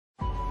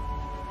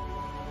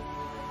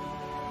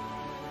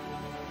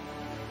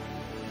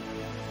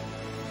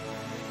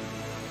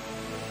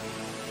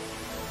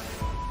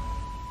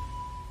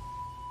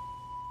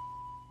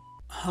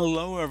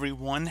Hello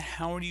everyone,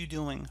 how are you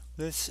doing?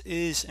 This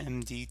is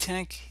MD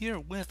Tech here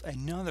with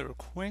another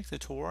quick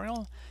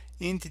tutorial.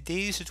 In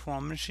today's tutorial,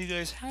 I'm going to show you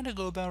guys how to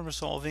go about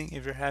resolving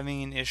if you're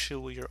having an issue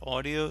with your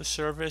audio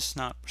service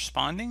not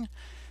responding.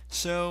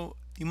 So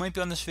you might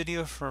be on this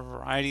video for a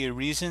variety of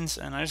reasons,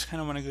 and I just kind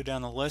of want to go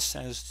down the list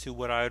as to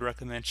what I would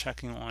recommend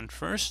checking on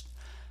first.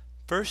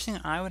 First thing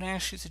I would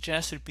actually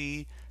suggest would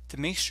be to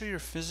make sure your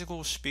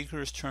physical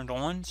speaker is turned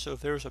on. So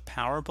if there's a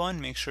power button,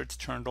 make sure it's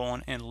turned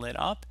on and lit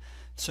up.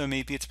 So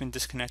maybe it's been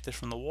disconnected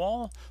from the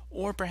wall,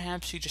 or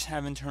perhaps you just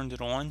haven't turned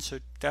it on. So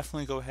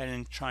definitely go ahead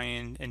and try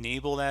and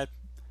enable that.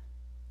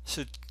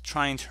 So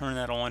try and turn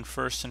that on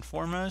first and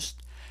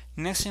foremost.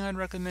 Next thing I'd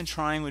recommend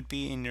trying would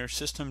be in your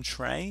system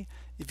tray.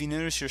 If you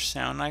notice your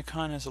sound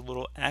icon has a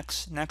little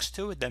X next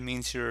to it, that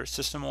means your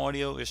system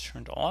audio is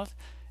turned off.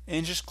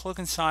 And just click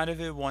inside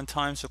of it one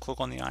time, so click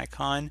on the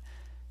icon,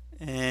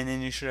 and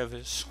then you should have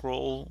a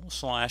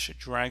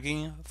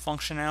scroll/dragging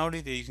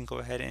functionality that you can go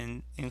ahead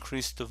and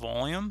increase the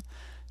volume.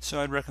 So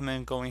I'd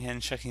recommend going ahead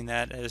and checking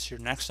that as your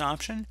next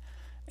option.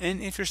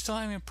 And if you're still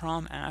having a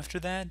problem after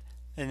that,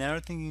 another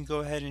thing you can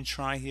go ahead and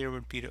try here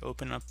would be to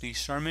open up the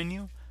start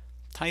menu,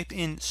 type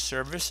in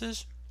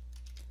services.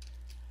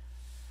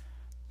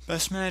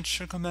 Best match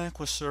should come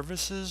back with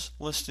services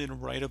listed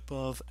right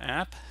above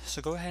app.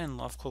 So go ahead and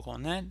left click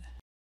on that.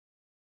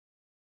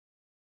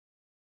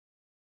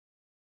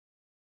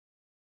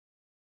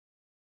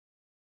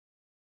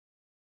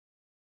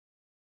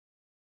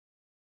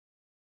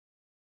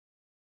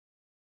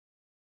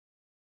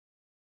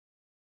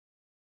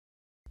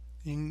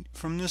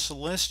 From this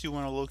list, you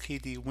want to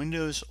locate the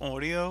Windows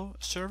Audio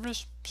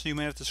service. So you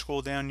might have to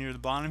scroll down near the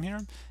bottom here.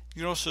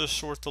 You can also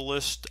sort the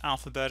list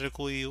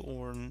alphabetically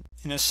or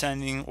in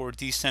ascending or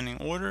descending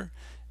order.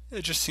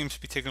 It just seems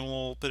to be taking a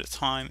little bit of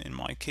time in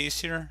my case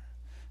here.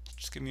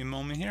 Just give me a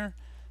moment here.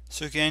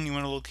 So again, you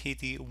want to locate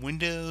the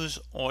Windows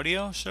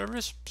Audio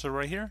service. So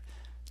right here.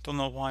 Don't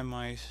know why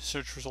my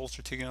search results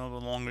are taking a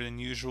little bit longer than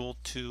usual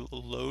to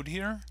load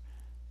here.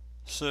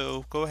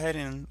 So go ahead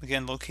and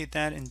again locate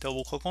that and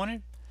double click on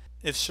it.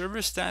 If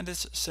service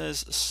status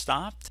says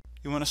stopped,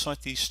 you want to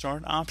select the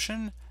start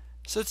option.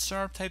 Set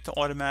start type to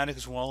automatic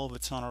as well if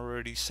it's not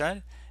already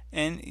set.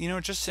 And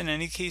just in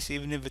any case,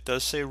 even if it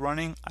does say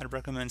running, I'd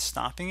recommend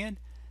stopping it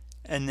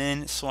and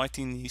then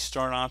selecting the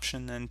start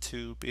option then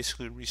to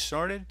basically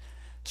restart it.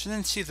 So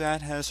then see if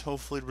that has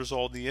hopefully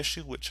resolved the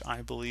issue, which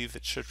I believe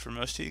it should for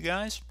most of you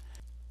guys.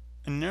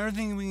 Another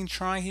thing we can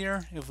try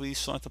here, if we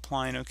select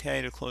apply and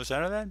OK to close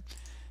out of that,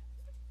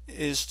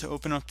 is to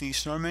open up the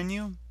start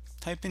menu.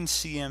 Type in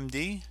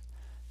CMD.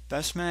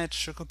 Best match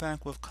should go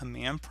back with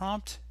command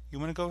prompt. You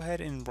want to go ahead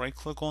and right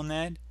click on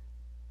that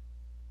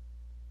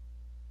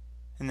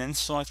and then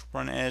select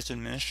run as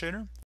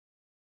administrator.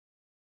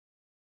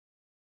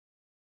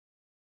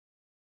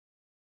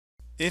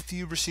 If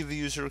you receive a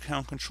user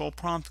account control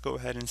prompt, go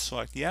ahead and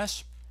select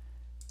yes.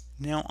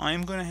 Now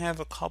I'm going to have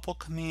a couple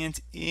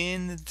commands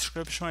in the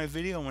description of my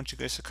video. I want you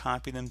guys to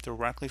copy them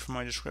directly from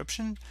my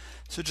description.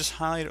 So just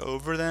highlight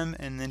over them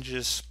and then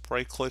just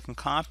right click and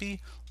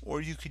copy, or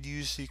you could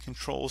use the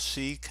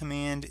Control-C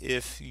command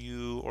if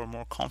you are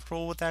more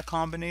comfortable with that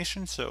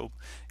combination. So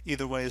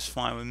either way is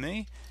fine with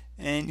me.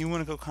 And you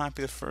want to go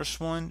copy the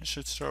first one. It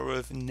should start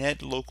with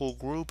net local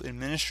group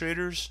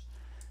administrators.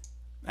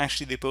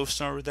 Actually, they both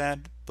start with that,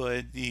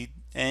 but the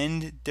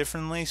end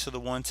differently. So the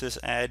one says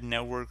add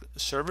network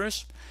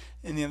service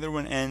and the other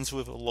one ends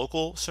with a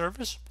local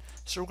service.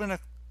 So we're going to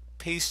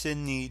paste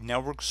in the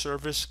network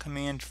service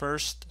command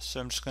first. So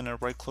I'm just going to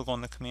right click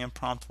on the command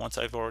prompt once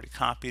I've already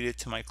copied it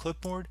to my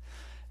clipboard,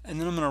 and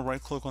then I'm going to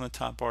right click on the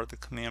top bar of the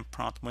command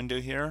prompt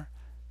window here,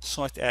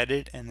 select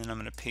edit, and then I'm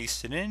going to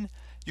paste it in.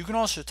 You can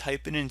also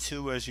type it in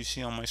too, as you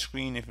see on my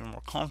screen, if you're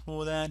more comfortable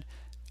with that.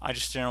 I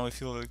just generally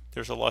feel like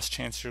there's a less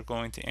chance you're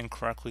going to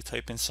incorrectly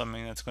type in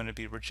something that's going to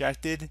be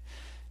rejected.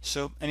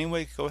 So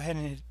anyway, go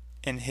ahead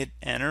and hit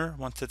enter.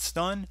 Once it's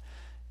done,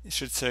 it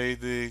should say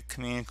the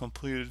command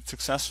completed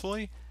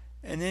successfully.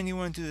 And then you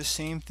want to do the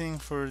same thing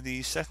for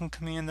the second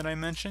command that I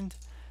mentioned.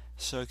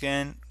 So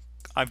again,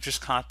 I've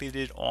just copied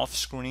it off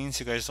screen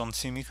so you guys don't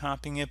see me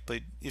copying it, but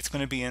it's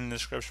going to be in the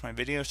description of my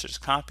video, so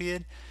just copy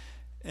it.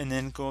 And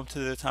then go up to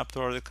the top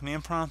bar of the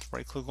command prompt,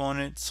 right click on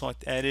it,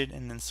 select edit,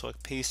 and then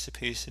select paste to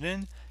paste it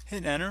in,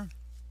 hit enter.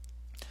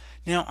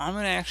 Now I'm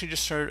going to actually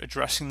just start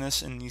addressing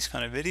this in these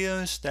kind of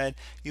videos, that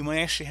you might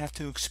actually have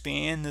to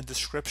expand the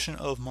description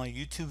of my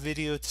YouTube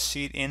video to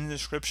see it in the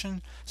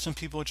description. Some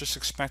people just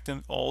expect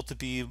them all to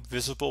be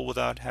visible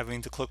without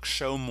having to click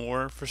show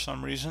more for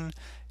some reason,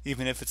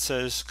 even if it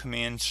says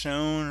command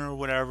shown or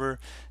whatever.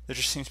 There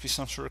just seems to be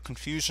some sort of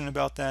confusion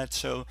about that.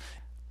 So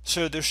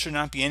there should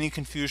not be any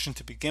confusion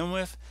to begin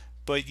with,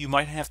 but you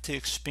might have to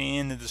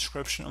expand the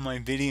description of my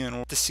video in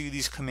order to see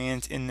these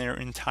commands in their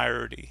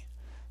entirety.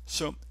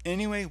 So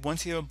anyway,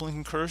 once you have a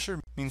blinking cursor,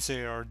 it means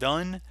they are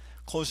done.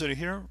 Close out of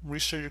here,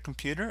 restart your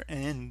computer,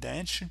 and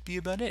that should be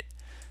about it.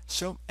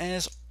 So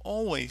as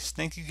always,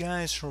 thank you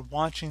guys for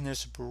watching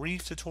this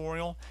brief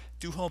tutorial.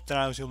 Do hope that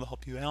I was able to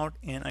help you out,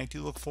 and I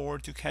do look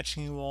forward to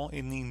catching you all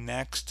in the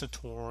next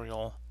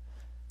tutorial.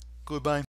 Goodbye.